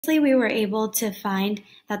We were able to find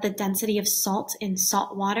that the density of salt in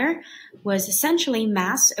salt water was essentially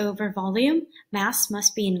mass over volume. Mass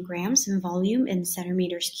must be in grams and volume in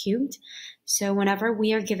centimeters cubed. So whenever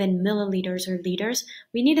we are given milliliters or liters,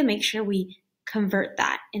 we need to make sure we convert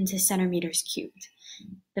that into centimeters cubed.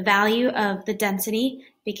 The value of the density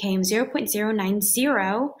became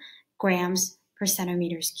 0.090 grams per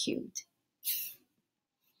centimeters cubed.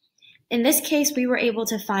 In this case, we were able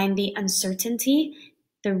to find the uncertainty,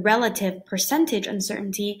 the relative percentage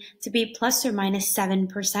uncertainty, to be plus or minus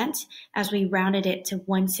 7% as we rounded it to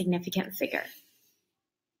one significant figure.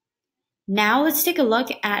 Now let's take a look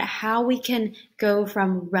at how we can go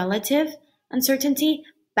from relative uncertainty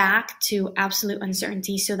back to absolute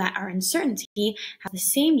uncertainty so that our uncertainty has the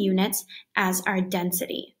same units as our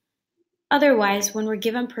density. Otherwise, when we're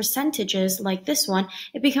given percentages like this one,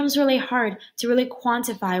 it becomes really hard to really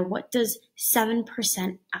quantify what does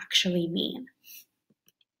 7% actually mean.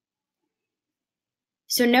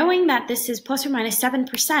 So knowing that this is plus or minus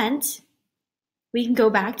 7%, we can go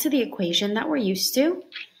back to the equation that we're used to.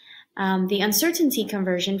 The uncertainty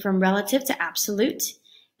conversion from relative to absolute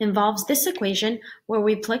involves this equation where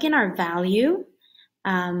we plug in our value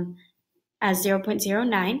as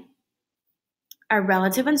 0.09. Our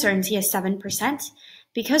relative uncertainty is 7%.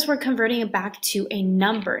 Because we're converting it back to a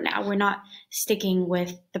number now, we're not sticking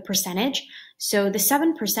with the percentage. So the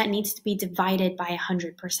 7% needs to be divided by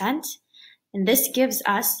 100%. And this gives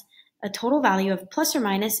us a total value of plus or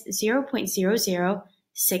minus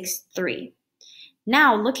 0.0063.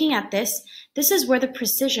 Now, looking at this is where the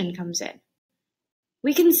precision comes in.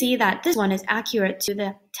 We can see that this one is accurate to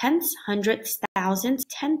the tenths, hundredths, thousandths,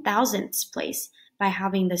 10,000ths place by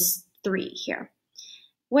having this 3 here.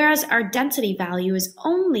 Whereas our density value is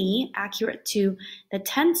only accurate to the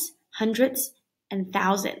tenths, hundredths, and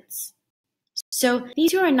thousandths. So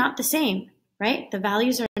these two are not the same, right? The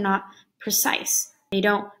values are not precise. They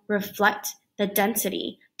don't reflect the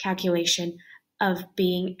density calculation of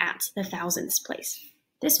being at the thousandths place.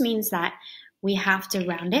 This means that we have to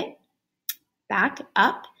round it back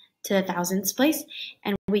up to the thousandths place,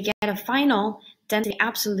 and we get a final density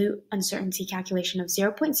absolute uncertainty calculation of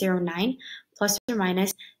 0.09 plus or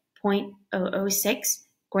minus 0.006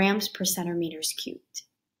 grams per centimeters cubed.